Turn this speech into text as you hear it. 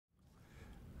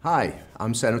Hi,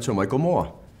 I'm Senator Michael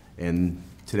Moore, and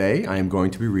today I am going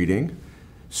to be reading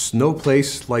Snow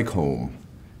Place Like Home,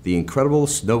 The Incredible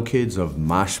Snowkids of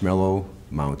Marshmallow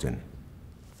Mountain.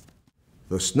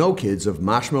 The Snowkids of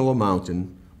Marshmallow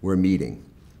Mountain were meeting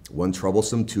one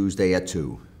troublesome Tuesday at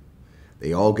 2.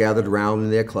 They all gathered around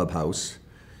in their clubhouse.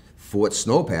 Fort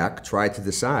Snowpack tried to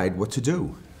decide what to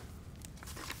do.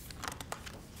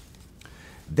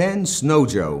 Then Snow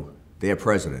Joe, their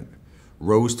president,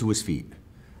 rose to his feet.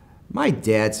 My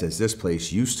dad says this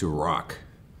place used to rock.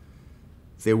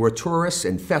 There were tourists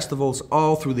and festivals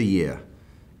all through the year,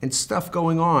 and stuff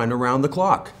going on around the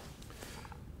clock.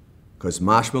 'Cause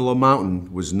Marshmallow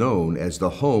Mountain was known as the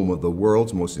home of the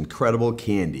world's most incredible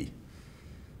candy.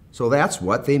 So that's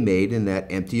what they made in that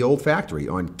empty old factory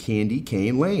on Candy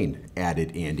Cane Lane,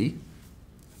 added Andy.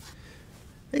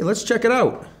 Hey, let's check it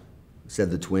out,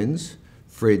 said the twins,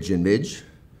 Fridge and Midge,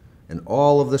 and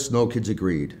all of the Snowkids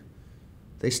agreed.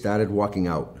 They started walking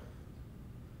out,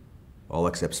 all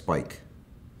except Spike,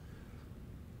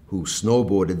 who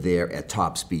snowboarded there at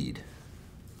top speed.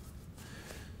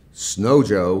 Snow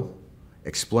Joe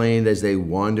explained as they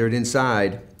wandered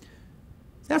inside,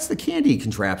 "That's the candy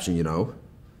contraption, you know.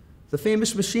 The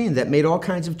famous machine that made all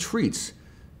kinds of treats,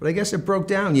 but I guess it broke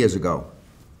down years ago."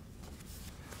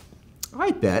 "I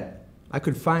bet I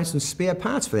could find some spare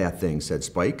parts for that thing," said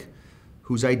Spike,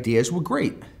 whose ideas were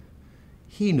great.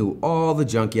 He knew all the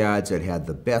junkyards that had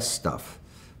the best stuff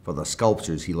for the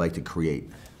sculptures he liked to create.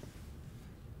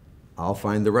 "I'll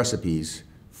find the recipes,"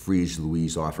 Frige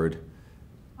Louise offered.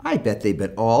 "I bet they've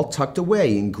been all tucked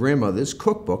away in grandmother's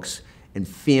cookbooks and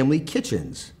family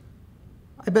kitchens.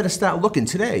 I better start looking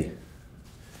today."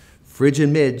 Fridge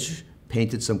and Midge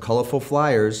painted some colorful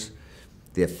flyers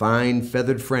their fine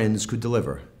feathered friends could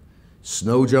deliver.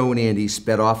 Snow Joe and Andy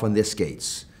sped off on their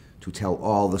skates to tell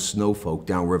all the snow folk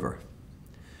downriver.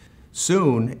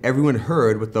 Soon, everyone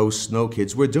heard what those snow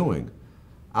kids were doing.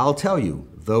 I'll tell you,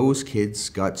 those kids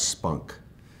got spunk.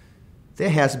 There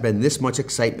hasn't been this much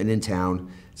excitement in town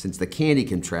since the candy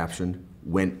contraption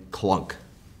went clunk.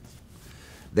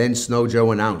 Then Snow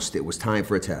Joe announced it was time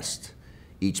for a test.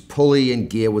 Each pulley and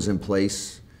gear was in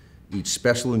place, each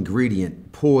special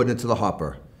ingredient poured into the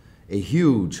hopper, a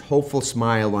huge, hopeful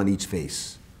smile on each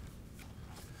face.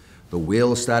 The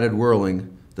wheels started whirling,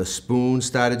 the spoon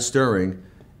started stirring,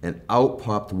 and out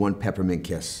popped one peppermint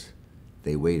kiss.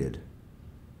 They waited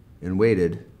and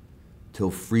waited till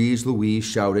Frige Louise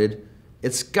shouted,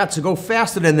 "It's got to go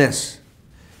faster than this."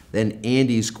 Then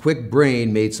Andy's quick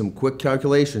brain made some quick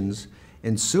calculations,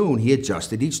 and soon he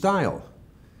adjusted each dial.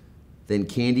 Then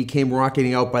candy came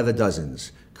rocketing out by the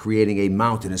dozens, creating a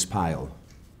mountainous pile.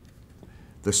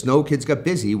 The Snow Kids got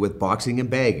busy with boxing and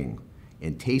bagging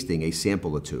and tasting a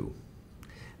sample or two.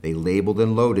 They labeled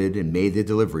and loaded and made their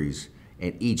deliveries,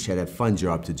 and each had a fun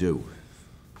job to do.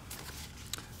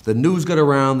 The news got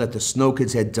around that the Snow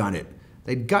Kids had done it.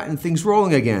 They'd gotten things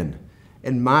rolling again,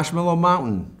 and Marshmallow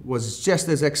Mountain was just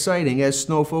as exciting as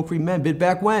snowfolk remembered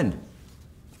back when.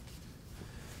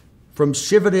 From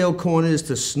Shiverdale Corners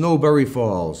to Snowberry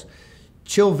Falls,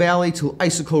 Chill Valley to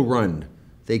Icicle Run,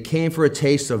 they came for a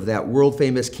taste of that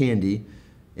world-famous candy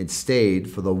and stayed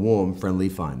for the warm, friendly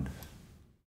fun.